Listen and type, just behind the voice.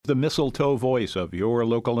the mistletoe voice of your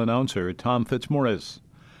local announcer, Tom Fitzmaurice.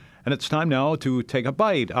 And it's time now to take a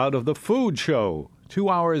bite out of the food show. 2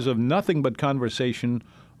 hours of nothing but conversation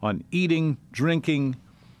on eating, drinking,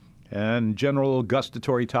 and general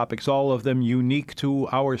gustatory topics, all of them unique to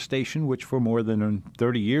our station, which for more than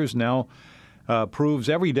 30 years now proves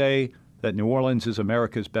every day that New Orleans is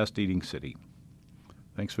America's best eating city.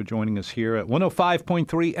 Thanks for joining us here at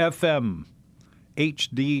 105.3 FM,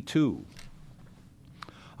 HD2.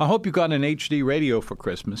 I hope you got an HD radio for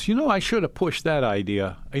Christmas. You know, I should have pushed that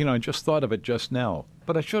idea. I just thought of it just now.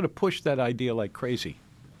 But I should have pushed that idea like crazy.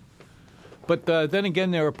 But then again,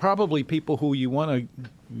 there are probably people who you want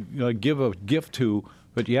to give a gift to,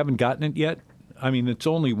 but you haven't gotten it yet. I mean, it's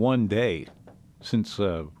only one day since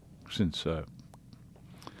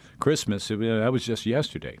Christmas. That was just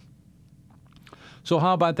yesterday. So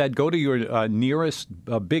how about that? Go to your nearest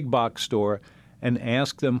big box store and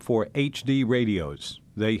ask them for HD radios.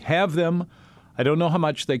 They have them. I don't know how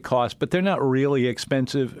much they cost, but they're not really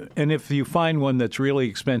expensive. And if you find one that's really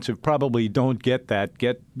expensive, probably don't get that.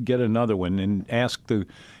 Get another one and ask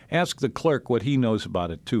the clerk what he knows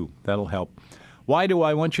about it too. That'll help. Why do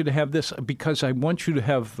I want you to have this? Because I want you to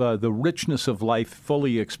have the richness of life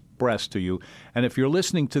fully expressed to you. And if you're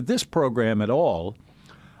listening to this program at all,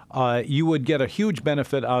 you would get a huge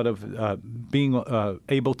benefit out of being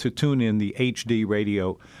able to tune in the HD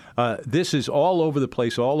radio. This is all over the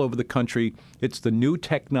place, all over the country. It's the new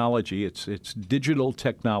technology. It's digital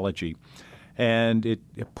technology. And it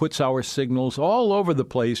puts our signals all over the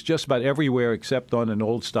place, just about everywhere except on an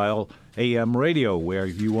old-style AM radio, where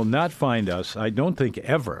you will not find us, I don't think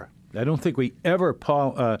ever. I don't think we ever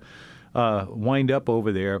wind up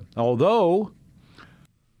over there, although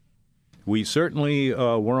we certainly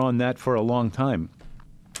were on that for a long time.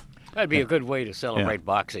 That'd be a good way to celebrate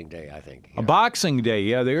Boxing Day, I think. A Boxing Day,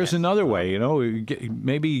 yeah. There's another way.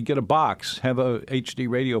 Maybe you get a box, have a HD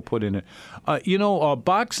radio put in it.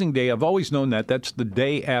 Boxing Day, I've always known that's the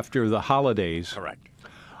day after the holidays. Correct.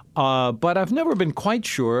 But I've never been quite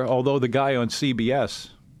sure, although the guy on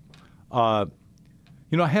CBS, I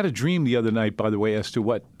had a dream the other night, by the way, as to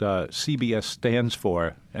what CBS stands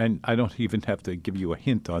for, and I don't even have to give you a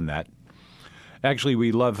hint on that. Actually,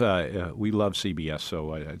 we love CBS,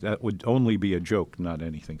 so that would only be a joke, not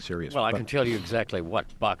anything serious. Well, I can tell you exactly what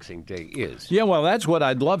Boxing Day is. Yeah, well, that's what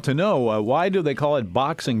I'd love to know. Why do they call it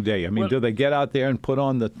Boxing Day? I mean, do they get out there and put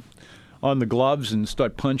on the gloves and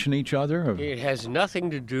start punching each other? Or? It has nothing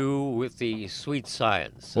to do with the sweet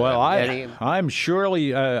science. Well, I'm sure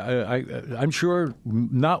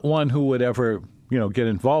not one who would ever get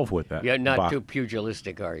involved with that. You're not too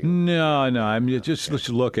pugilistic, are you? No. I mean, just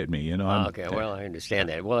look at me. Okay, well, I understand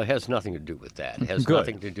that. Well, it has nothing to do with that. It has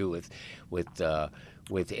nothing to do with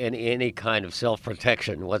any kind of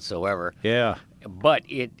self-protection whatsoever. Yeah. But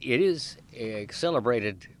it is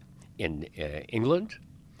celebrated in England,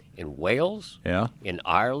 in Wales, in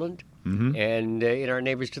Ireland, and in our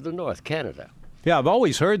neighbors to the north, Canada. Yeah, I've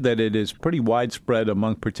always heard that it is pretty widespread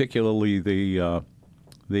among particularly the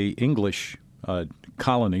English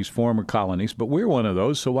colonies, former colonies, but we're one of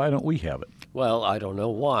those, so why don't we have it? Well, I don't know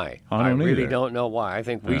why. I really don't know why. I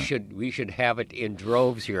think we should have it in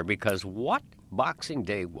droves here, because what Boxing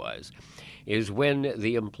Day is when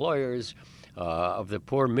the employers of the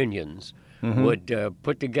poor minions would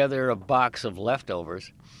put together a box of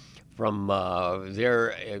leftovers from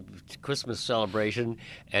their Christmas celebration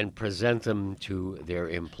and present them to their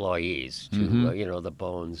employees, to the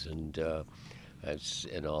bones and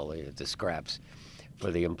all the scraps for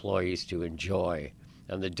the employees to enjoy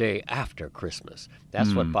on the day after Christmas.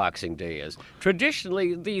 That's what Boxing Day is.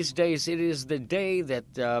 Traditionally, these days, it is the day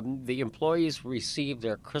that the employees receive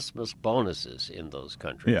their Christmas bonuses in those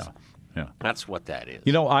countries. Yeah. That's what that is.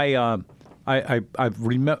 I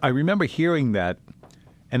remember hearing that,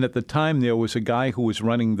 and at the time there was a guy who was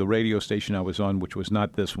running the radio station I was on, which was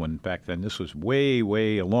not this one back then. This was way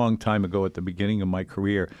a long time ago at the beginning of my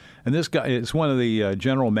career. And this guy is one of the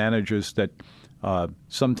general managers that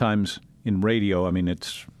sometimes in radio, I mean,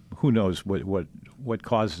 it's who knows what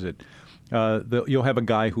causes it. You'll have a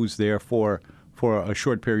guy who's there for a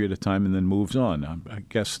short period of time and then moves on. I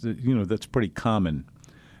guess that's pretty common.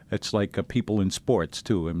 It's like people in sports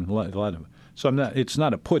too. I mean, a lot of. So it's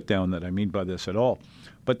not a put down that I mean by this at all.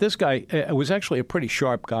 But this guy was actually a pretty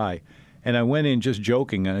sharp guy, and I went in just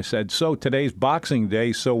joking and I said, "So today's Boxing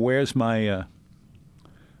Day. So where's my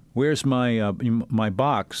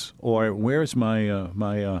box, or where's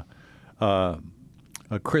my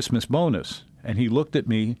Christmas bonus?" And he looked at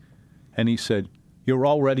me, and he said, "You're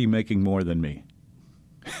already making more than me,"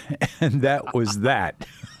 and that was that.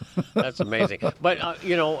 That's amazing. But,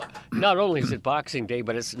 not only is it Boxing Day,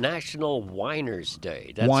 but it's National Winers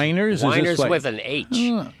Day. That's Winers? Winers Is this with an H.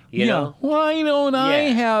 You know? Why don't I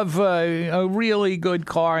Yeah. have a really good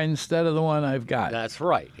car instead of the one I've got? That's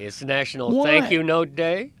right. It's National Why? Thank You Note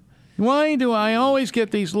Day. Why do I always get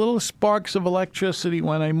these little sparks of electricity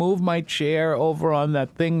when I move my chair over on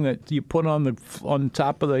that thing that you put on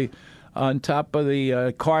top of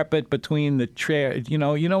the carpet between the chair? You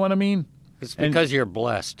know what I mean? It's because you're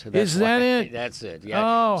blessed. Is that it? That's it. Yeah.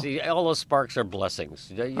 Oh. See, all those sparks are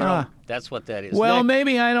blessings. That's what that is. Well, Nick?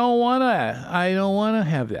 maybe I don't wanna. I don't wanna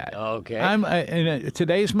have that. Okay.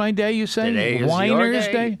 Today's my day. You say Today is Winers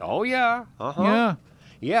your Day. Oh yeah. Uh-huh. Yeah.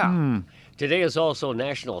 Yeah. Today is also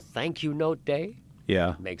National Thank You Note Day.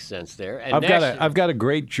 Yeah. Makes sense there. And I've got a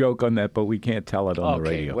great joke on that, but we can't tell it on the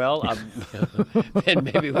radio. Well, then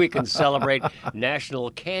maybe we can celebrate National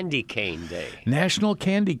Candy Cane Day. National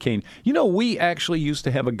Candy Cane. We actually used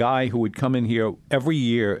to have a guy who would come in here every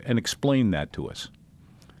year and explain that to us.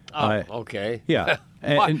 Oh, okay. Yeah.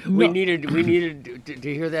 We needed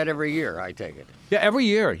to hear that every year, I take it. Yeah, every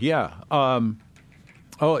year. Yeah.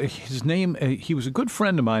 His name. He was a good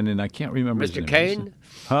friend of mine, and I can't remember his name. Mr. Kane?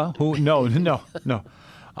 Huh? Who? No.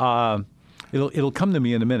 It'll come to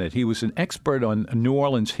me in a minute. He was an expert on New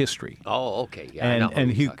Orleans history. Oh, okay. Yeah, I know who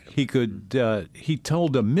and you're talking about. he could he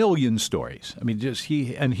told a million stories. I mean,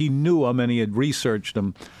 he knew them and he had researched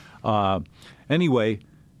them. Anyway,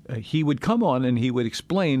 he would come on and he would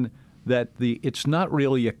explain that it's not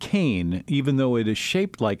really a cane, even though it is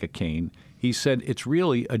shaped like a cane. He said it's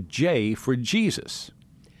really a J for Jesus.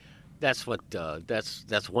 That's what.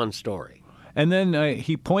 That's one story. And then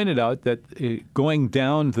he pointed out that going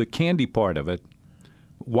down the candy part of it,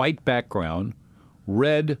 white background,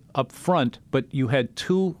 red up front, but you had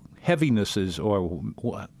two heavinesses, or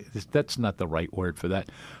that's not the right word for that.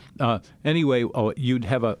 Anyway, you'd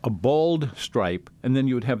have a bold stripe, and then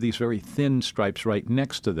you would have these very thin stripes right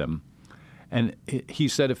next to them. And he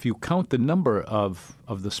said if you count the number of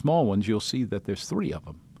the small ones, you'll see that there's three of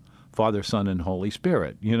them. Father, Son, and Holy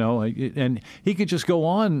Spirit, and he could just go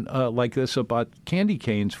on like this about candy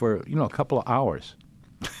canes for, a couple of hours.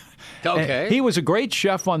 Okay. He was a great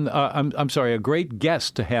chef a great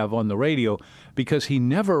guest to have on the radio because he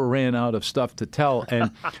never ran out of stuff to tell.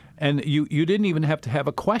 And you didn't even have to have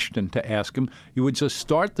a question to ask him. You would just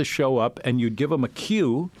start the show up and you'd give him a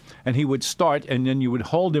cue and he would start and then you would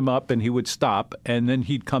hold him up and he would stop and then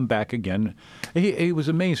he'd come back again. He was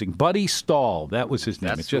amazing. Buddy Stahl, that was his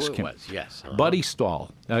name. That's it just who it came. was, yes. Uh-huh. Buddy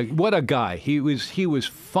Stahl. What a guy. He was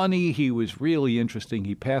funny. He was really interesting.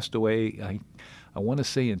 He passed away, I want to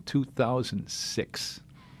say in 2006.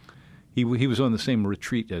 He was on the same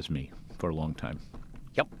retreat as me for a long time.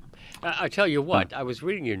 Yep. I tell you what, I was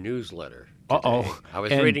reading your newsletter today. Uh-oh. I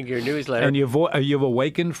was reading your newsletter. And you've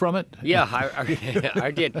awakened from it? Yeah,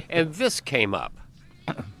 I did. And this came up.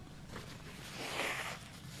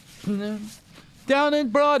 Down in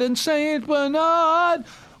Broad and St. Bernard.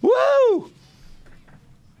 Woo!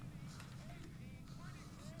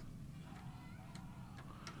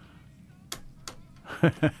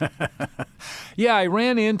 Yeah, I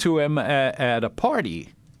ran into him at a party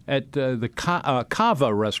at the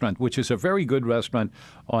Cava restaurant, which is a very good restaurant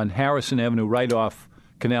on Harrison Avenue, right off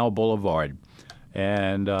Canal Boulevard.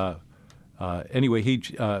 And anyway,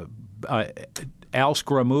 Al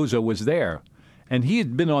Scaramuza was there. And he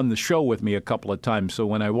had been on the show with me a couple of times, so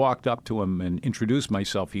when I walked up to him and introduced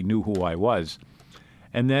myself, he knew who I was.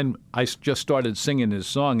 And then I just started singing his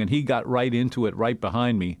song, and he got right into it right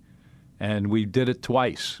behind me, and we did it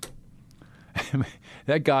twice.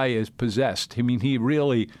 That guy is possessed. I mean,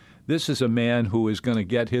 this is a man who is going to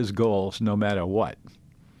get his goals no matter what.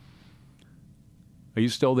 Are you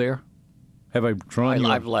still there? Have I drawn you?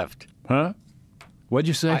 I've left. Huh? What'd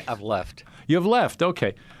you say? I've left. You've left,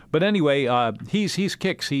 okay. But anyway, he's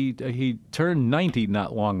kicks. He turned 90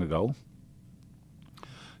 not long ago.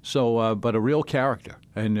 So, but a real character,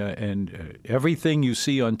 and everything you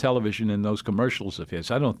see on television in those commercials of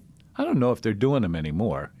his, I don't know if they're doing them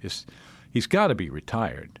anymore. He's got to be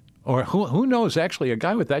retired, or who knows? Actually, a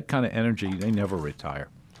guy with that kind of energy, they never retire.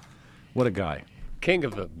 What a guy! King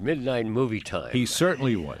of the midnight movie time. He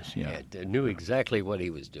certainly was. Yeah, and knew exactly what he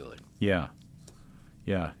was doing. Yeah.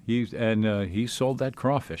 Yeah, he sold that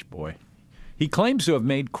crawfish, boy. He claims to have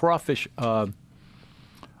made crawfish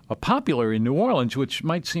popular in New Orleans, which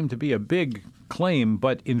might seem to be a big claim,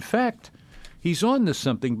 but in fact, he's on to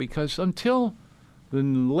something because until the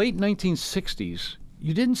late 1960s,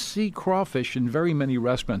 you didn't see crawfish in very many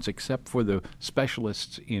restaurants except for the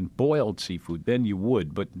specialists in boiled seafood. Then you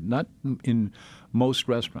would, but not in most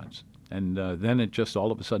restaurants. And then it just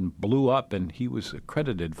all of a sudden blew up, and he was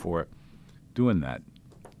credited for doing that,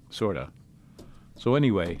 sort of. So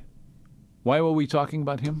anyway, why were we talking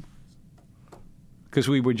about him? Because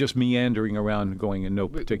we were just meandering around going in no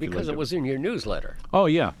particular... Because it was in your newsletter. Oh,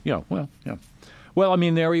 yeah. Well, yeah. Well, I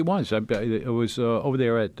mean, there he was. It was over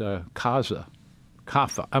there at Kaffa.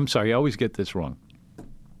 I'm sorry, I always get this wrong.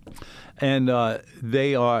 And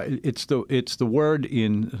they are. It's the word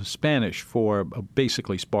in Spanish for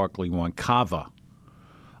basically sparkling wine, cava.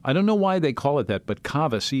 I don't know why they call it that, but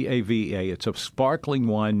cava, C-A-V-A. It's a sparkling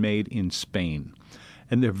wine made in Spain,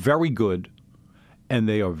 and they're very good, and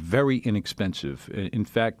they are very inexpensive. In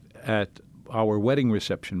fact, at our wedding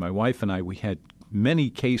reception, my wife and I, we had many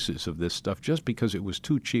cases of this stuff just because it was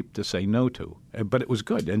too cheap to say no to. But it was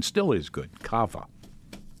good, and still is good. Cava,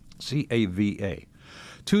 C-A-V-A.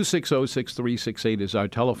 260-6368 is our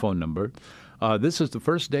telephone number. This is the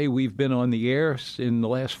first day we've been on the air in the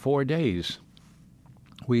last 4 days.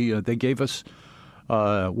 They gave us,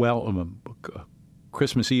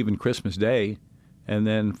 Christmas Eve and Christmas Day, and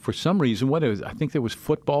then for some reason, I think there was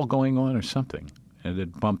football going on or something, and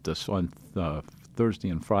it bumped us on Thursday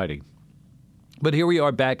and Friday. But here we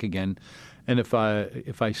are back again, and if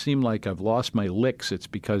I seem like I've lost my licks, it's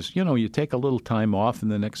because, you take a little time off,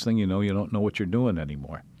 and the next thing you know, you don't know what you're doing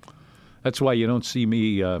anymore. That's why you don't see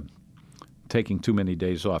me taking too many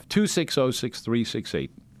days off. 260-6368.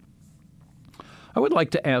 I would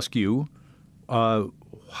like to ask you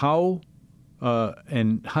how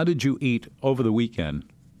did you eat over the weekend?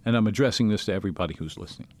 And I'm addressing this to everybody who's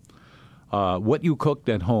listening. What you cooked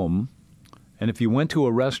at home, and if you went to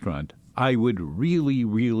a restaurant, I would really,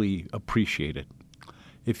 really appreciate it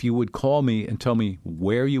if you would call me and tell me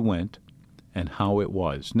where you went and how it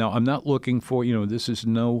was. Now, I'm not looking for, this is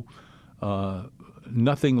nothing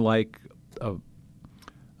like a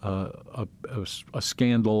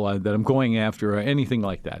scandal that I'm going after or anything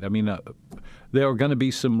like that. I mean, there are going to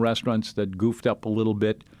be some restaurants that goofed up a little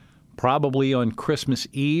bit. Probably on Christmas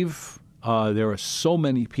Eve, there are so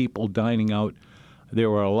many people dining out. There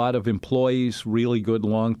were a lot of employees, really good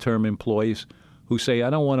long-term employees, who say, I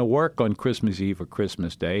don't want to work on Christmas Eve or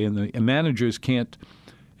Christmas Day. And the managers can't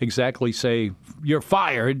exactly say, you're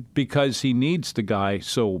fired, because he needs the guy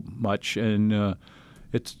so much. And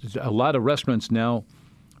it's a lot of restaurants now,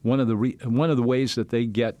 one of the ways that they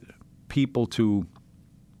get people to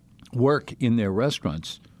work in their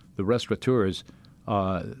restaurants, the restaurateurs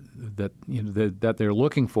that they're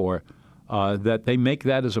looking for, that they make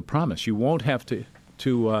that as a promise. You won't have to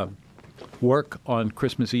work on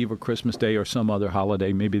Christmas Eve or Christmas Day or some other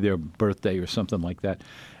holiday, maybe their birthday or something like that.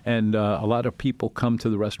 And a lot of people come to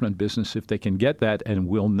the restaurant business if they can get that and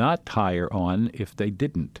will not hire on if they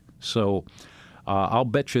didn't. So I'll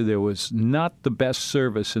bet you there was not the best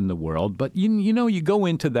service in the world, but you go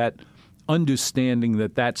into that understanding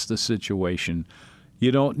that that's the situation.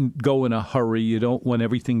 You don't go in a hurry. You don't want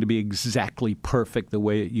everything to be exactly perfect the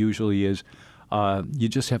way it usually is. You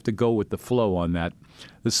just have to go with the flow on that.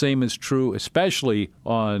 The same is true, especially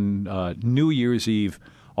on New Year's Eve,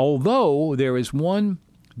 although there is one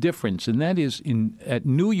difference, and that is on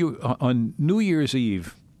New Year's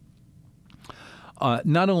Eve,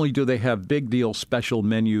 not only do they have big deal special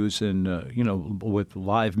menus and with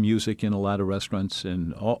live music in a lot of restaurants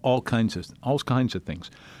and all kinds of things.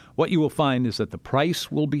 What you will find is that the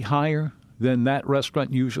price will be higher than that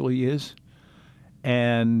restaurant usually is,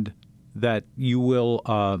 and that you will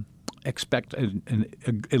expect an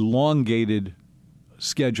elongated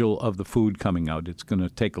schedule of the food coming out. It's going to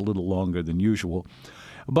take a little longer than usual.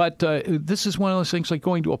 But this is one of those things like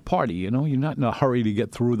going to a party. You're not in a hurry to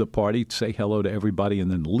get through the party, say hello to everybody,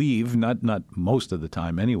 and then leave. Not most of the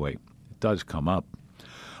time anyway. It does come up.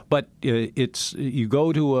 But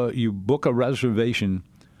you book a reservation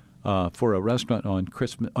for a restaurant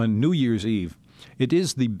on New Year's Eve. It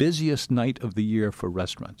is the busiest night of the year for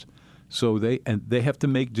restaurants. So they have to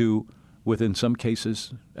make do with, in some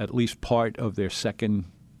cases, at least part of their second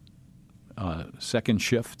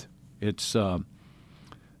shift. It's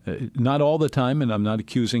not all the time, and I'm not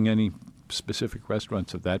accusing any specific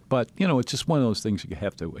restaurants of that, but it's just one of those things you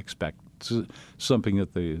have to expect. It's something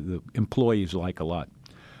that the employees like a lot.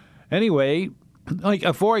 Anyway, like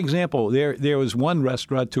for example, there was one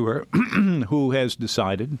restaurateur who has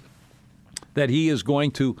decided that he is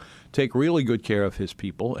going to take really good care of his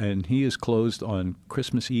people, and he is closed on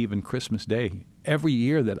Christmas Eve and Christmas Day. Every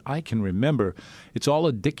year that I can remember, it's all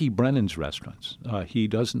at Dickie Brennan's restaurants. He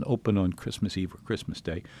doesn't open on Christmas Eve or Christmas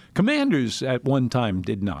Day. Commander's at one time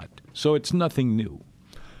did not, so it's nothing new.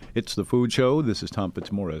 It's The Food Show. This is Tom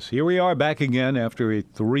Fitzmaurice. Here we are back again after a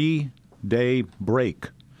 3-day break.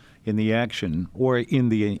 in the action, or in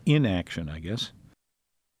the inaction, I guess.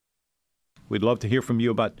 We'd love to hear from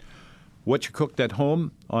you about what you cooked at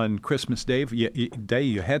home on Christmas Day.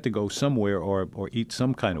 You had to go somewhere or eat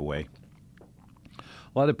some kind of way.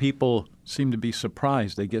 A lot of people seem to be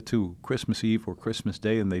surprised. They get to Christmas Eve or Christmas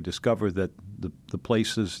Day and they discover that the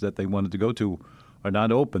places that they wanted to go to are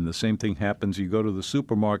not open. The same thing happens. You go to the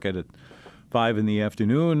supermarket at 5 in the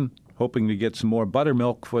afternoon, hoping to get some more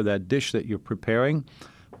buttermilk for that dish that you're preparing.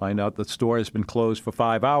 Find out the store has been closed for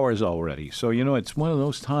 5 hours already. So, it's one of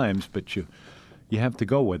those times, but you have to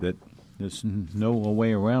go with it. There's no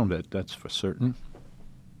way around it, that's for certain.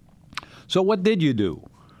 So what did you do?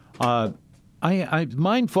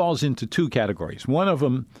 Mine falls into two categories. One of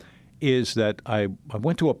them is that I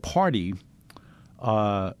went to a party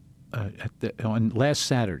on last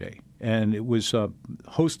Saturday, and it was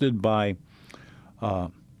hosted by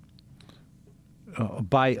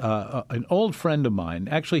an old friend of mine.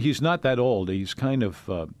 Actually, he's not that old. He's kind of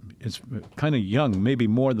young, maybe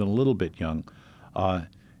more than a little bit young.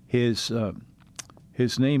 His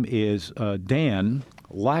name is Dan.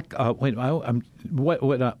 What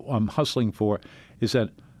I'm hustling for is that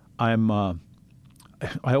I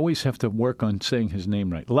always have to work on saying his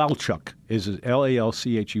name right. Lalchuk is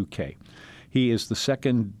Lalchuk. He is the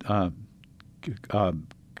second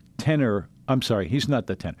tenor. I'm sorry, he's not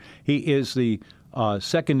the tenor. He is the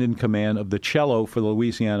second in command of the cello for the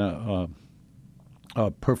Louisiana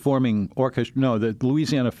Performing Orchestra. No, the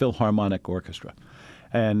Louisiana Philharmonic Orchestra.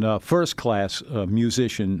 And first-class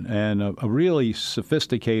musician and a really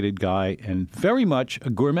sophisticated guy and very much a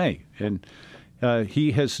gourmet. And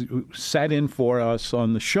he has sat in for us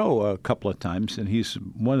on the show a couple of times, and he's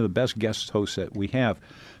one of the best guest hosts that we have.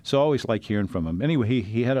 So I always like hearing from him. Anyway,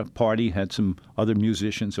 he had a party, had some other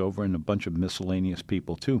musicians over and a bunch of miscellaneous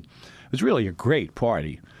people, too. It was really a great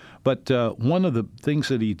party. But one of the things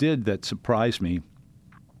that he did that surprised me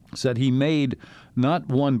is that he made not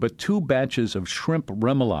one but 2 batches of shrimp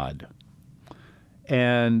remoulade.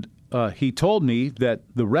 And he told me that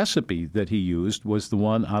the recipe that he used was the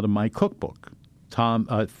one out of my cookbook. Tom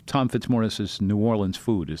Fitzmaurice's New Orleans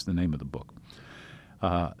Food is the name of the book.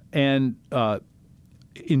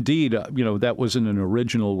 Indeed, that wasn't an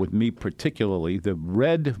original with me particularly. The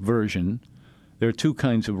red version, there are 2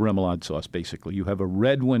 kinds of remoulade sauce, basically. You have a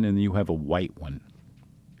red one and you have a white one.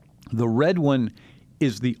 The red one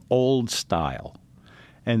is the old style.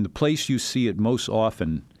 And the place you see it most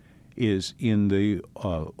often is in the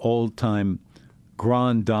old-time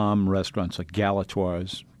Grand Dame restaurants like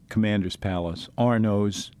Galatoire's, Commander's Palace,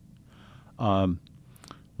 Arnaud's.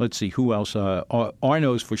 Let's see, who else?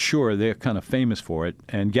 Arnaud's for sure. They're kind of famous for it.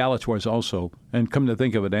 And Galatoire's also. And come to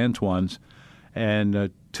think of it, Antoine's.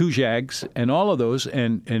 And Tujague's and all of those.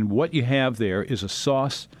 And what you have there is a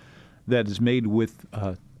sauce that is made with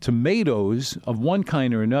tomatoes of one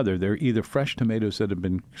kind or another. They're either fresh tomatoes that have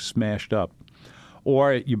been smashed up,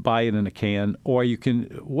 or you buy it in a can, or you can.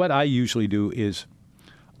 What I usually do is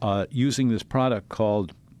using this product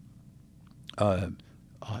called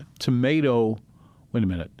tomato. Wait a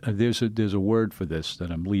minute. There's a word for this that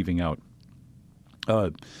I'm leaving out.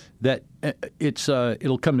 It'll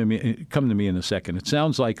come to me in a second. It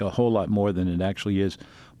sounds like a whole lot more than it actually is.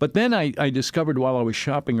 But then I discovered while I was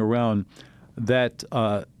shopping around that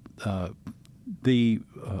the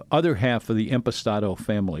other half of the Impastato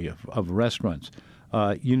family of restaurants,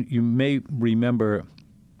 you may remember,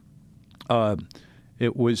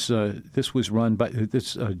 this was run by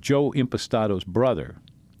Joe Impastato's brother,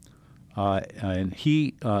 and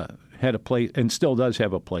he had a place and still does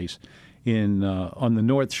have a place in on the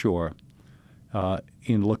North Shore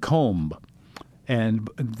in Lacombe. And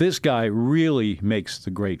this guy really makes the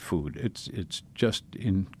great food. It's just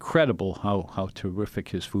incredible how terrific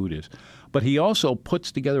his food is. But he also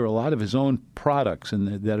puts together a lot of his own products,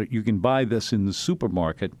 and that you can buy this in the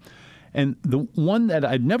supermarket. And the one that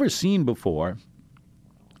I'd never seen before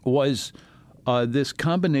was this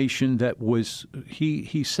combination that was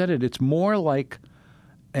he said it's more like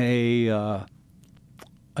a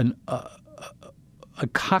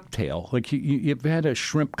cocktail. Like you've had a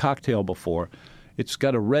shrimp cocktail before. It's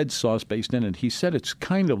got a red sauce based in it. He said it's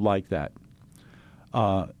kind of like that.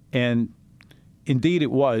 And indeed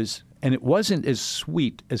it was. And it wasn't as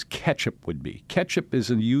sweet as ketchup would be. Ketchup is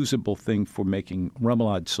a usable thing for making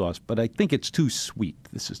remoulade sauce, but I think it's too sweet.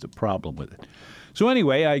 This is the problem with it. So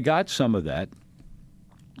anyway, I got some of that,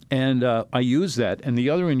 and I used that. And the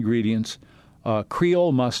other ingredients,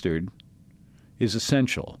 Creole mustard is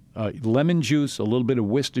essential. Lemon juice, a little bit of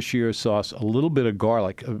Worcestershire sauce, a little bit of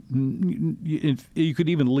garlic. You could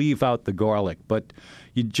even leave out the garlic, but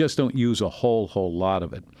you just don't use a whole lot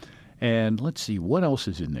of it. And let's see, what else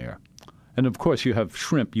is in there? And, of course, you have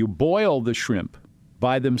shrimp. You boil the shrimp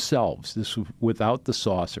by themselves, this without the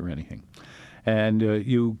sauce or anything. And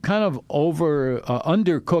you kind of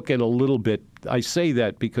undercook it a little bit. I say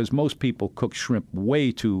that because most people cook shrimp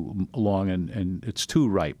way too long and it's too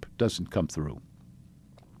ripe. It doesn't come through.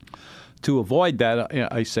 To avoid that,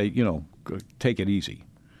 I say, take it easy.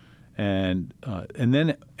 And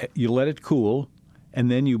then you let it cool, and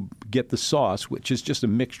then you get the sauce, which is just a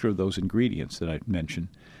mixture of those ingredients that I mentioned.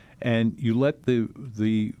 And you let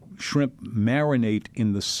the shrimp marinate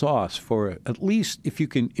in the sauce for at least, if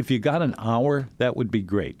you got an hour, that would be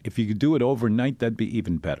great. If you could do it overnight, that'd be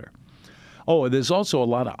even better. Oh, there's also a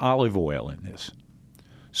lot of olive oil in this.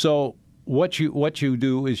 So what you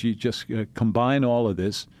do is you just combine all of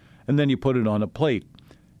this, and then you put it on a plate.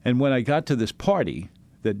 And when I got to this party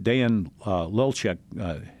that Dan Lelchek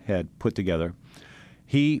had put together,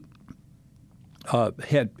 he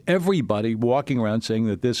had everybody walking around saying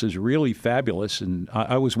that this is really fabulous, and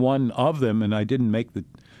I was one of them, and I didn't make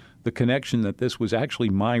the connection that this was actually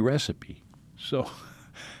my recipe. So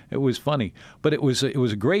it was funny. But it was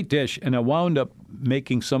a great dish, and I wound up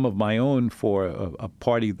making some of my own for a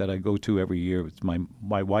party that I go to every year. It's my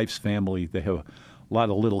wife's family. They have a lot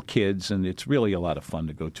of little kids, and it's really a lot of fun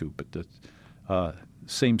to go to. But the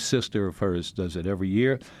same sister of hers does it every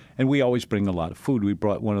year, and we always bring a lot of food. We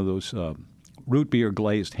brought one of those root beer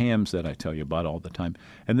glazed hams that I tell you about all the time,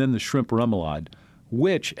 and then the shrimp remoulade,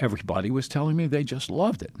 which everybody was telling me they just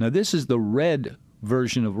loved it. Now, this is the red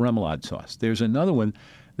version of remoulade sauce. There's another one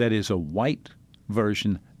that is a white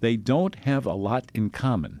version. They don't have a lot in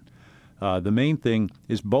common. The main thing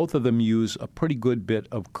is both of them use a pretty good bit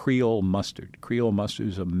of Creole mustard. Creole mustard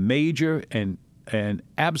is a major and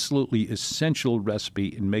absolutely essential recipe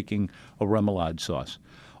in making a remoulade sauce.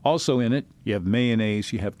 Also in it, you have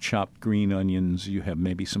mayonnaise, you have chopped green onions, you have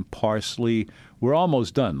maybe some parsley. We're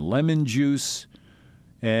almost done. Lemon juice,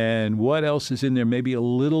 and what else is in there? Maybe a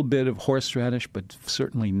little bit of horseradish, but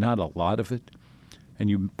certainly not a lot of it. And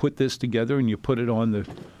you put this together and you put it on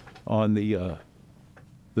the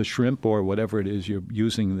shrimp or whatever it is you're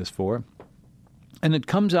using this for. And it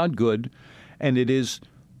comes out good, and it is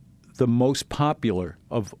the most popular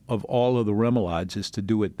of all of the remoulades is to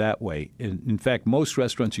do it that way. In fact, most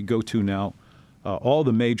restaurants you go to now, all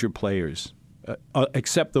the major players,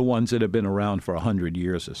 except the ones that have been around for 100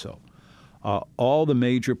 years or so, all the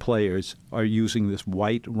major players are using this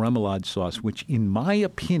white remoulade sauce, which in my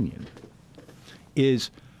opinion is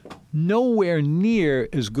nowhere near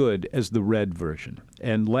as good as the red version.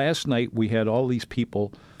 And last night we had all these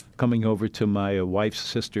people coming over to my wife's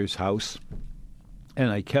sister's house, and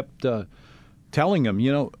I kept telling them,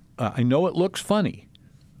 I know it looks funny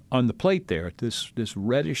on the plate there, this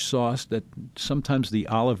reddish sauce that sometimes the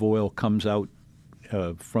olive oil comes out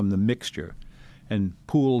from the mixture and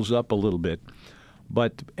pools up a little bit.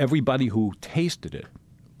 But everybody who tasted it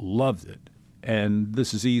loved it. And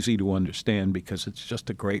this is easy to understand because it's just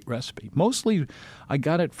a great recipe. Mostly I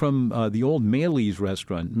got it from the old Maley's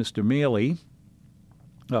restaurant. Mr. Maley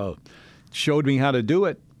showed me how to do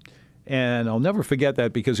it. And I'll never forget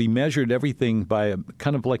that because he measured everything by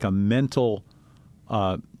kind of like a mental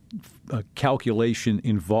calculation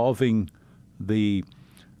involving the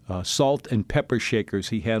salt and pepper shakers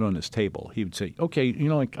he had on his table. He would say, okay,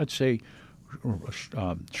 like I'd say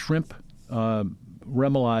shrimp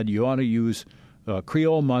remoulade, you ought to use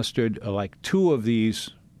Creole mustard, like 2 of these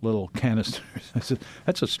little canisters.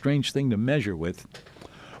 That's a strange thing to measure with.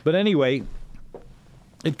 But anyway,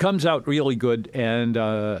 it comes out really good, and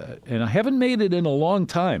I haven't made it in a long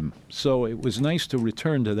time, so it was nice to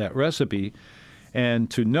return to that recipe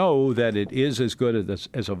and to know that it is as good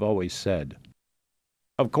as I've always said.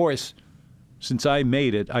 Of course, since I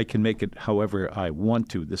made it, I can make it however I want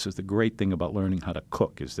to. This is the great thing about learning how to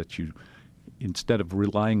cook, is that you, instead of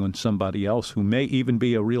relying on somebody else who may even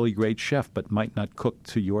be a really great chef but might not cook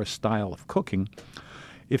to your style of cooking,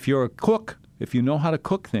 if you're a cook, if you know how to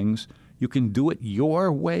cook things, you can do it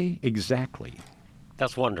your way exactly.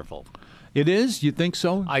 That's wonderful. It is? You think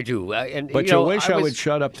so? I do. But you wish I would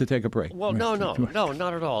shut up to take a break. Well, no,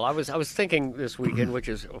 not at all. I was thinking this weekend, which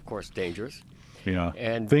is, of course, dangerous. Yeah.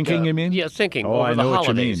 And thinking, you mean? Yeah, thinking. Oh, over I know the what you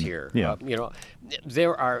holidays mean. Here. Yeah.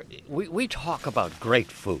 There are. We talk about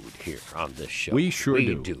great food here on this show. We sure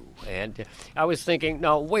do. We do. And I was thinking,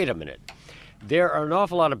 now wait a minute. There are an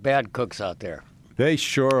awful lot of bad cooks out there. They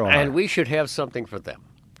sure are. And we should have something for them.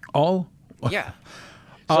 Oh. Yeah.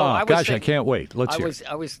 So I can't wait. Let's hear it.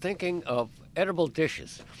 I was thinking of edible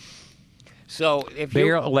dishes. So if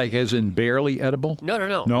like as in barely edible? No.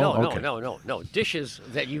 No? Okay. No. Dishes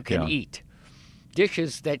that you can eat.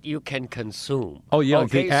 dishes that you can consume. Oh, yeah,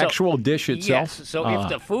 Okay, the actual dish itself? Yes. So if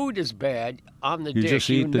the food is bad on the You dish, just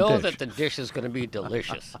you eat the know dish. that the dish is going to be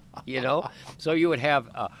delicious. So you would have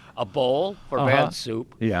a bowl for Uh-huh. bad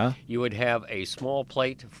soup. Yeah. You would have a small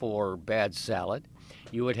plate for bad salad.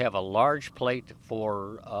 You would have a large plate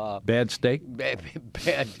for Bad steak?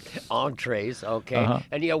 bad entrees, okay? Uh-huh.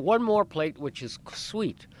 And you have one more plate which is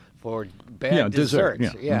sweet for bad Yeah, dessert,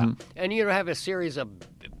 desserts. yeah. Mhm. And you have a series of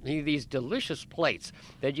these delicious plates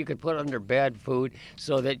that you could put under bad food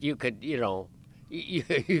so that you could, you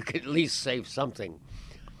could at least save something.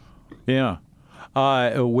 Yeah.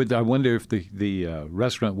 I wonder if the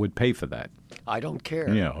restaurant would pay for that. I don't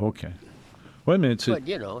care. Yeah, okay. Well, I mean, it's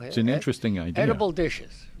an interesting idea. Edible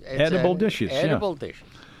dishes. Edible dishes, yeah. Edible dishes.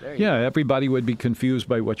 There you Yeah, everybody would be confused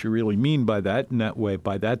by what you really mean by that, and that way,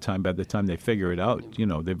 by the time they figure it out,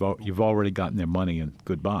 you've already gotten their money and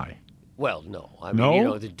goodbye. Well, no. I mean,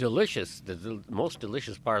 No? the most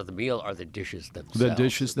delicious part of the meal are the dishes themselves. The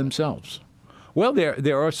dishes themselves. Well,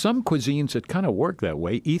 there are some cuisines that kind of work that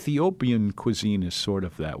way. Ethiopian cuisine is sort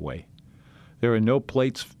of that way. There are no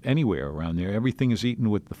plates anywhere around there. Everything is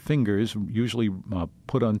eaten with the fingers, usually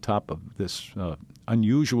put on top of this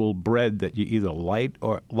unusual bread that you either like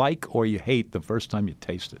or you hate the first time you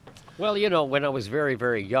taste it. Well, when I was very,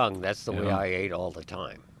 very young, that's the way I ate all the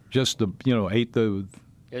time. Just ate the.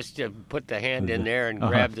 Just to put the hand in there and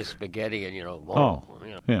grab the spaghetti and,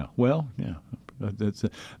 Yeah. Well, yeah.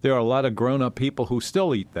 There are a lot of grown-up people who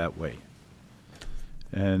still eat that way.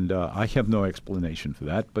 And I have no explanation for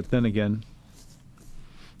that. But then again,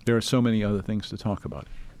 there are so many other things to talk about.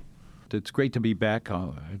 It's great to be back. I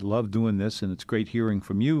love doing this, and it's great hearing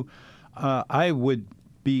from you. I would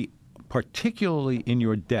be particularly in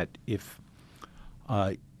your debt if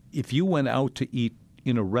you went out to eat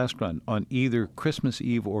in a restaurant on either Christmas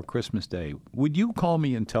Eve or Christmas Day. Would you call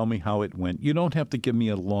me and tell me how it went? You don't have to give me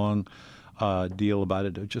a long deal about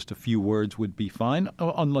it. Just a few words would be fine,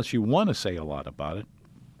 unless you want to say a lot about it.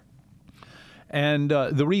 And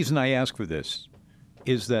the reason I ask for this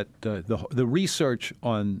is that the research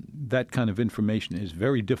on that kind of information is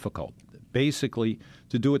very difficult. Basically,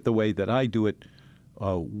 to do it the way that I do it,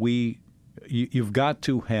 you've got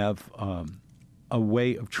to have a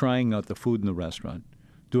way of trying out the food in the restaurant,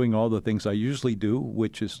 doing all the things I usually do,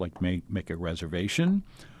 which is like make a reservation,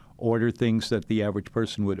 order things that the average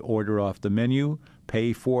person would order off the menu,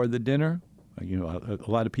 pay for the dinner. A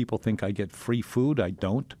lot of people think I get free food. I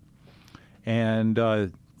don't. And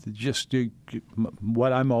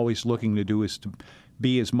what I'm always looking to do is to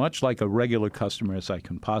be as much like a regular customer as I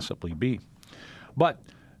can possibly be. But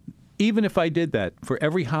even if I did that for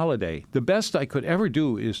every holiday, the best I could ever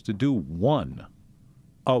do is to do one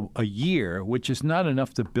a year, which is not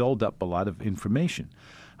enough to build up a lot of information.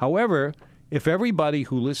 However, if everybody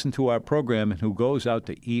who listened to our program and who goes out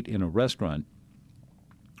to eat in a restaurant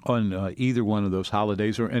on either one of those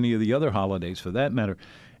holidays or any of the other holidays for that matter,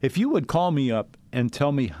 if you would call me up and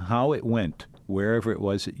tell me how it went, wherever it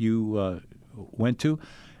was that you went to,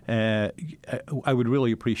 I would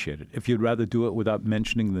really appreciate it. If you'd rather do it without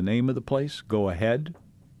mentioning the name of the place, go ahead.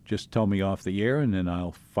 Just tell me off the air, and then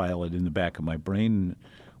I'll file it in the back of my brain,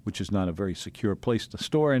 which is not a very secure place to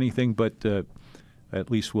store anything, but at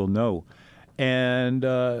least we'll know. And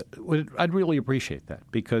I'd really appreciate that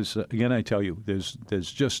because, again, I tell you, there's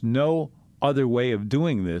just no other way of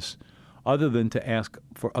doing this other than to ask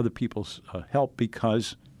for other people's help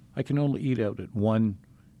because I can only eat out at one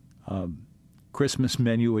Christmas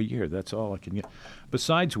menu a year. That's all I can get.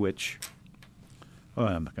 Besides which,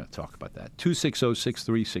 I'm not going to talk about that.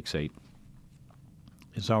 260-6368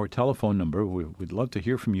 is our telephone number. We'd love to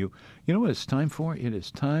hear from you. You know what it's time for? It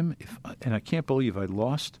is time, and I can't believe I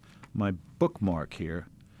lost my bookmark here.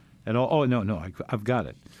 And I've got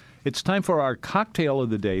it. It's time for our cocktail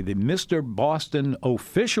of the day. The Mr. Boston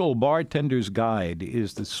Official Bartender's Guide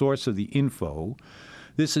is the source of the info.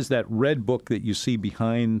 This is that red book that you see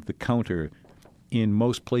behind the counter in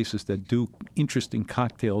most places that do interesting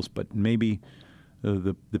cocktails, but maybe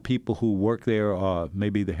the people who work there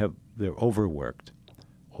maybe they're overworked,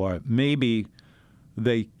 or maybe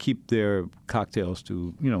they keep their cocktails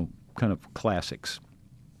to kind of classics.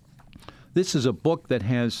 This is a book that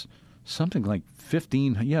has something like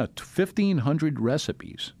 1,500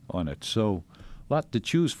 recipes on it, so a lot to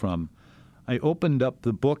choose from. I opened up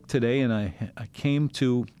the book today and I came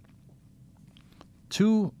to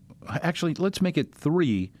actually, let's make it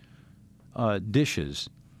 3 dishes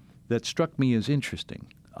that struck me as interesting.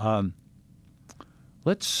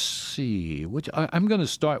 Let's see. I'm going to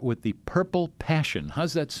start with the Purple Passion.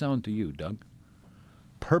 How's that sound to you, Doug?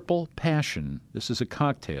 Purple Passion. This is a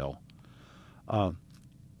cocktail.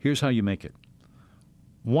 Here's how you make it.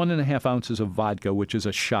 1.5 ounces of vodka, which is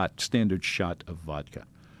a standard shot of vodka.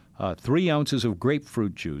 3 ounces of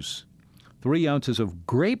grapefruit juice. 3 ounces of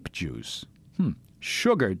grape juice.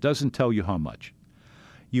 Sugar doesn't tell you how much.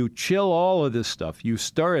 You chill all of this stuff. You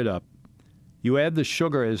stir it up. You add the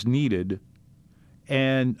sugar as needed.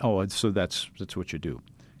 And, so that's what you do.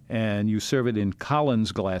 And you serve it in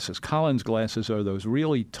Collins glasses. Collins glasses are those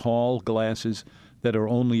really tall glasses that are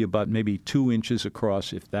only about maybe 2 inches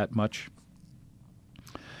across, if that much.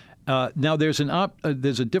 Now, there's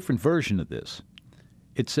a different version of this.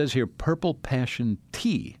 It says here, Purple Passion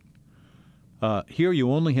Tea. Here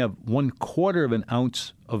you only have 1/4 of an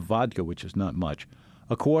ounce of vodka, which is not much.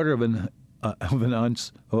 1/4 of an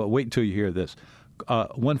ounce. Wait until you hear this.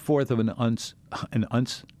 1/4 of an ounce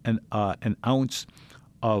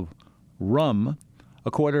of rum,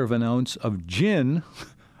 1/4 of an ounce of gin,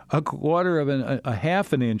 1/4 of a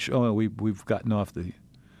half an inch. Oh, we've gotten off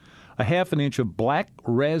a half an inch of black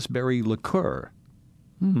raspberry liqueur.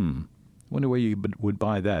 Wonder where you would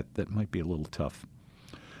buy that. That might be a little tough.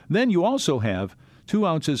 Then you also have 2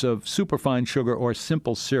 ounces of superfine sugar or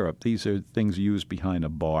simple syrup. These are things used behind a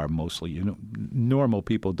bar mostly. Normal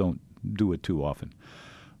people don't do it too often.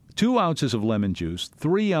 2 ounces of lemon juice,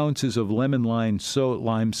 3 ounces of lemon lime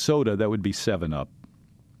soda. That would be 7-Up.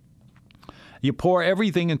 You pour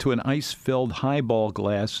everything into an ice-filled highball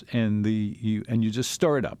glass, and you just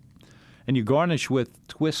stir it up. And you garnish with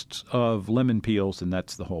twists of lemon peels, and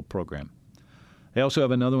that's the whole program. They also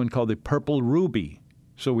have another one called the Purple Ruby.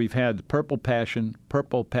 So we've had Purple Passion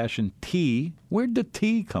Tea. Where'd the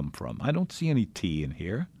tea come from? I don't see any tea in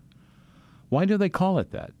here. Why do they call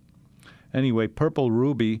it that? Anyway, Purple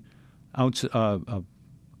Ruby,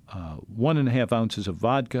 1.5 ounces of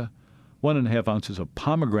vodka, 1.5 ounces of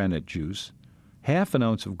pomegranate juice, 1/2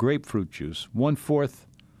 ounce of grapefruit juice, 1/4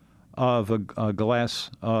 of a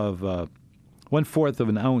glass of 1/4 of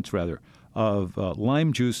an ounce of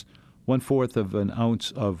lime juice, 1/4 of an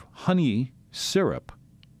ounce of honey syrup.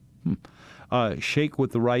 Shake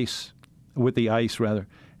with the ice,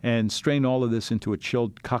 and strain all of this into a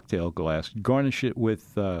chilled cocktail glass. Garnish it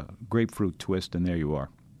with grapefruit twist, and there you are.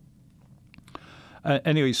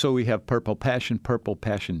 Anyway, so we have Purple Passion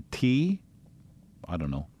Tea. I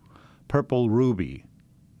don't know. Purple Ruby.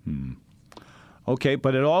 Okay,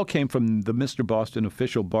 but it all came from the Mr. Boston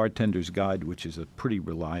Official Bartender's Guide, which is a pretty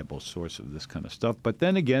reliable source of this kind of stuff. But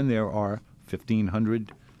then again, there are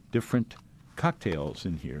 1,500 different cocktails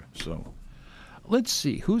in here. So let's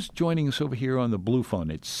see. Who's joining us over here on the blue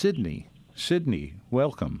phone? It's Sydney. Sydney,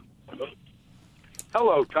 welcome.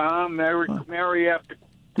 Hello, Tom. Merry after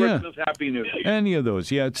Christmas. Yeah. Happy New Year. Any of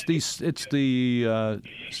those. Yeah, it's the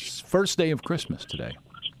first day of Christmas today.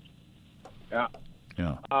 Yeah.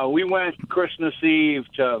 Yeah. We went Christmas Eve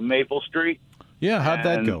to Maple Street. Yeah, how'd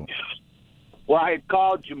that go? Well, I had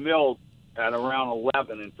called Jamil at around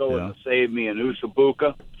 11 and told him to save me an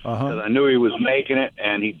Usabuca because I knew he was making it,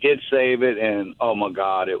 and he did save it, and oh my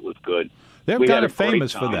God, it was good. They're kind of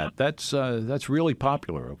famous for that. That's really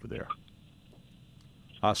popular over there.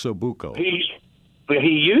 Ossobuco. He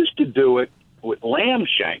used to do it with lamb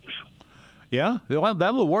shanks. Yeah, well,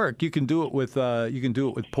 that'll work. You can do it with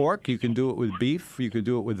pork. You can do it with beef. You can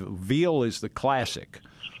do it with veal. Is the classic,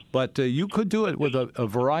 but you could do it with a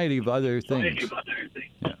variety of other things.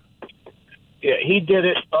 Yeah, he did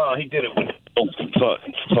it. He did it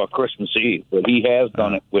for Christmas Eve, but he has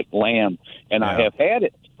done it with lamb, and I have had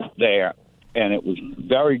it there, and it was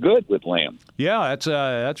very good with lamb. Yeah,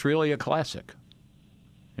 that's really a classic.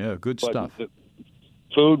 Yeah, good stuff. The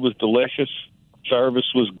food was delicious.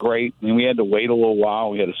 Service was great. I mean, we had to wait a little while.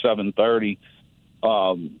 We had a 7:30.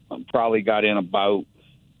 Probably got in about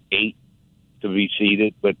 8 to be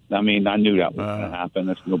seated, but I mean, I knew that was going to happen.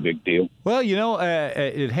 That's no big deal. Well,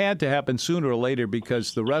 it had to happen sooner or later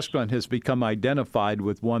because the restaurant has become identified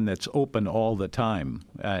with one that's open all the time,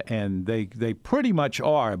 and they pretty much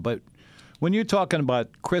are. But when you're talking about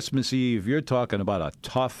Christmas Eve, you're talking about a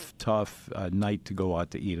tough night to go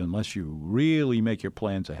out to eat unless you really make your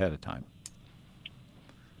plans ahead of time.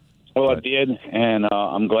 Well, I did, and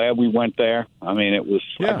I'm glad we went there. I mean, it was.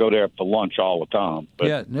 I go there for lunch all the time. But,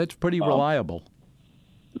 yeah, it's pretty reliable.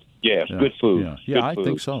 Yeah, it's good food. Yeah, I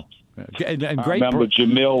think so. And great. I remember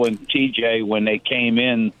Jamil and TJ when they came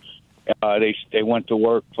in. They went to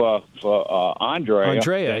work for Andrea.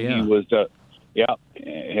 Andrea, yeah. He was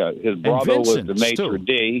his brother was the maitre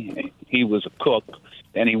d'. He was a cook.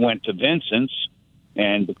 Then he went to Vincent's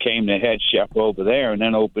and became the head chef over there, and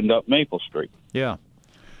then opened up Maple Street. Yeah.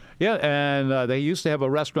 Yeah, and they used to have a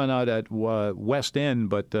restaurant out at West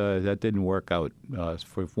End, but that didn't work out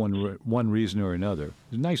for one reason or another.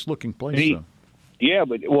 It's a nice-looking place, though. Yeah,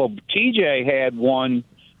 but TJ had one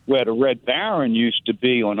where the Red Baron used to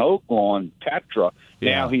be on Oak Lawn, Petra.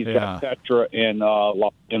 Now he's got Petra in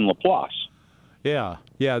Laplace. Yeah,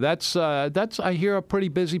 that's I hear a pretty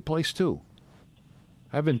busy place too.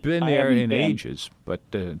 I haven't been there in ages, but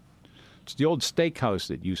it's the old steakhouse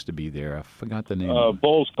that used to be there. I forgot the name.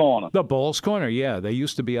 Bull's Corner. The Bull's Corner, yeah. They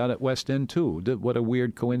used to be out at West End too. What a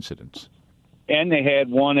weird coincidence. And they had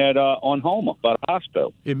one at on Homer by the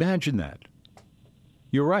hospital. Imagine that.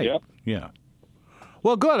 You're right. Yep. Yeah.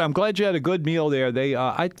 Well, good. I'm glad you had a good meal there. They,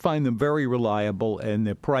 I find them very reliable, and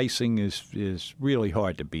their pricing is really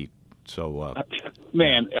hard to beat. So,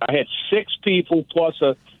 man, I had 6 people plus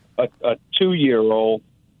a 2-year-old,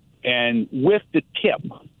 and with the tip,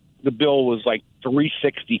 the bill was like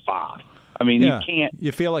 $365. I mean, you can't.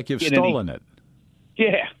 You feel like you've stolen it.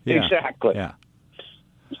 Yeah, exactly. Yeah.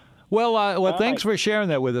 Well, thanks for sharing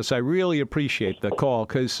that with us. I really appreciate the call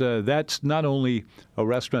because that's not only a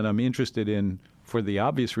restaurant I'm interested in for the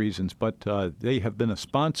obvious reasons, but they have been a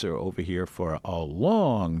sponsor over here for a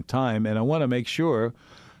long time, and I want to make sure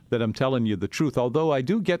that I'm telling you the truth. Although I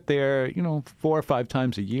do get there, 4 or 5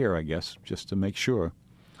 times a year, I guess, just to make sure.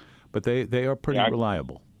 But they are pretty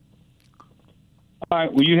reliable. All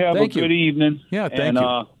right. Well, you have a good evening. Yeah, thank you.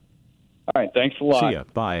 All right. Thanks a lot. See ya.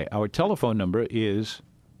 Bye. Our telephone number is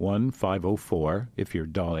 1-504, if you're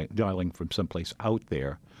dialing from someplace out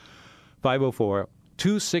there,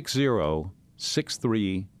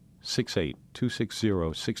 504-260-6368,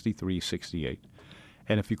 260-6368.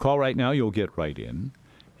 And if you call right now, you'll get right in.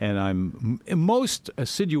 And I'm most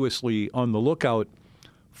assiduously on the lookout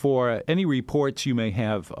for any reports you may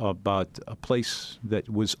have about a place that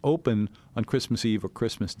was open on Christmas Eve or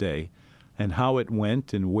Christmas Day and how it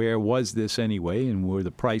went and where was this anyway and were the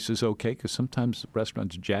prices okay, because sometimes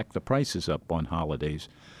restaurants jack the prices up on holidays.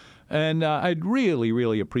 And I'd really,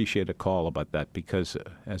 really appreciate a call about that because,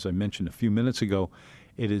 as I mentioned a few minutes ago,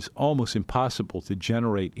 it is almost impossible to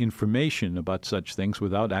generate information about such things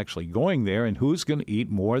without actually going there, and who's going to eat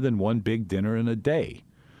more than one big dinner in a day?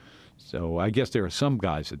 So I guess there are some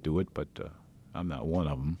guys that do it, but I'm not one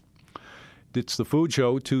of them. It's The Food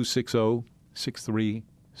Show,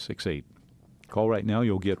 260-6368. Call right now.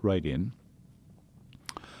 You'll get right in.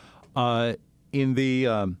 In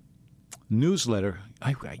the newsletter,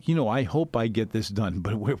 I hope I get this done,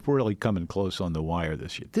 but we're really coming close on the wire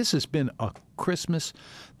this year. This has been a Christmas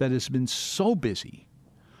that has been so busy.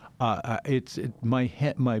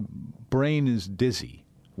 My brain is dizzy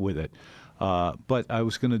with it. But I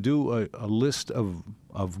was going to do a list of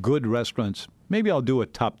good restaurants. Maybe I'll do a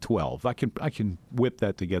top 12. I can whip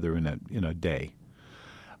that together in a day.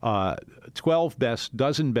 12 best,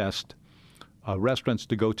 dozen best restaurants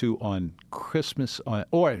to go to on Christmas,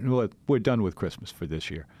 or we're done with Christmas for this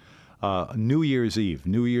year. New Year's Eve.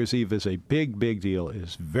 New Year's Eve is a big, big deal. It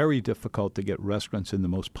is very difficult to get restaurants in the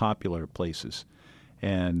most popular places.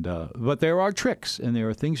 And but there are tricks, and there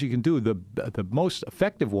are things you can do. The most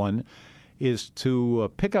effective one is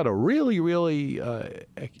to pick out a really, really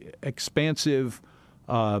expansive,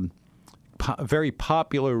 very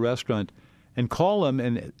popular restaurant and call them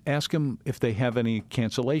and ask them if they have any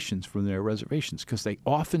cancellations from their reservations, because they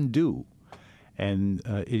often do. And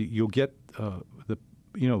you'll get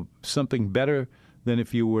something better than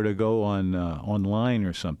if you were to go on online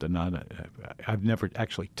or something. I've never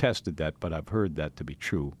actually tested that, but I've heard that to be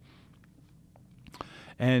true.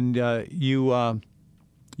 And you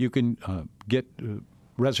can get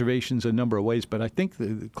reservations a number of ways, but I think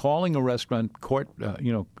calling a restaurant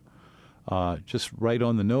just right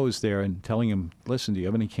on the nose there and telling them, listen, do you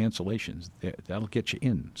have any cancellations? That'll get you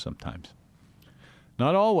in sometimes.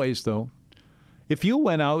 Not always, though. If you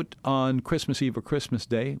went out on Christmas Eve or Christmas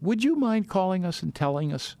Day, would you mind calling us and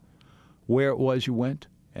telling us where it was you went?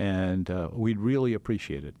 And we'd really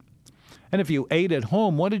appreciate it. And if you ate at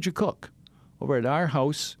home, what did you cook? Over at our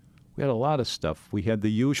house, we had a lot of stuff. We had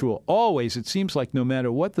the usual. Always, it seems like no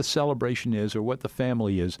matter what the celebration is or what the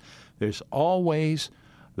family is, there's always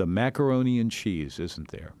the macaroni and cheese,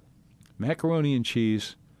 isn't there? Macaroni and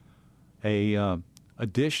cheese, a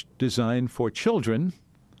dish designed for children,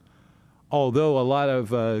 although a lot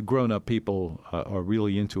of grown-up people are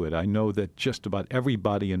really into it. I know that just about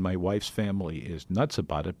everybody in my wife's family is nuts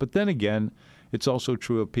about it. But then again, it's also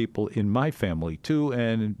true of people in my family, too,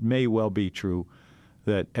 and it may well be true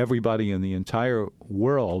that everybody in the entire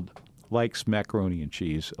world likes macaroni and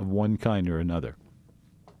cheese of one kind or another.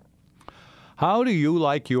 How do you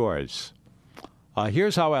like yours?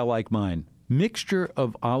 Here's how I like mine. Mixture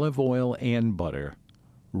of olive oil and butter.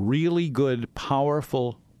 Really good,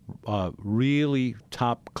 powerful, really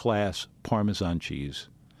top-class Parmesan cheese.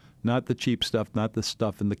 Not the cheap stuff, not the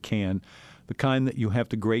stuff in the can, the kind that you have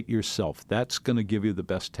to grate yourself. That's going to give you the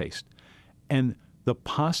best taste. And the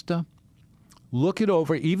pasta, look it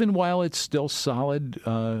over, even while it's still solid,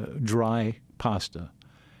 dry pasta.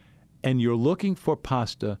 And you're looking for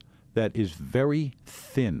pasta that is very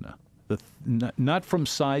thin, not from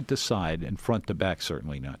side to side and front to back,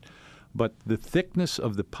 certainly not, but the thickness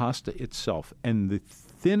of the pasta itself. And the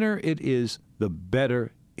thinner it is, the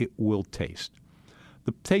better it will taste.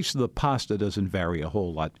 The taste of the pasta doesn't vary a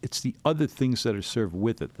whole lot. It's the other things that are served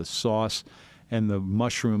with it, the sauce and the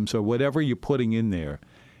mushrooms or whatever you're putting in there.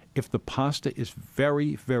 If the pasta is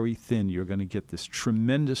very, very thin, you're going to get this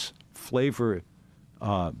tremendous flavor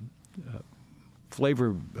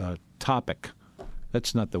topic.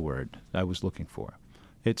 That's not the word I was looking for.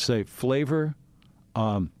 It's a flavor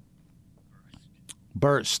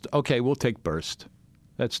burst. Okay, we'll take burst.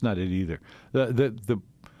 That's not it either. The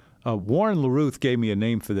Warren LaRuth gave me a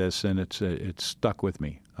name for this, and it's stuck with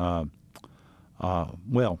me.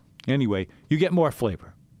 Well, anyway, you get more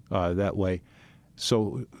flavor that way.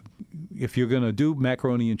 So if you're going to do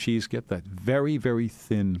macaroni and cheese, get that very, very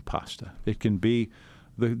thin pasta. It can be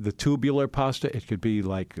the tubular pasta. It could be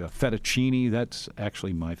like fettuccine. That's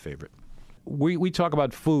actually my favorite. We talk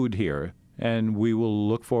about food here, and we will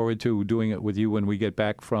look forward to doing it with you when we get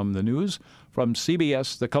back from the news from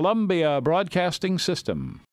CBS, the Columbia Broadcasting System.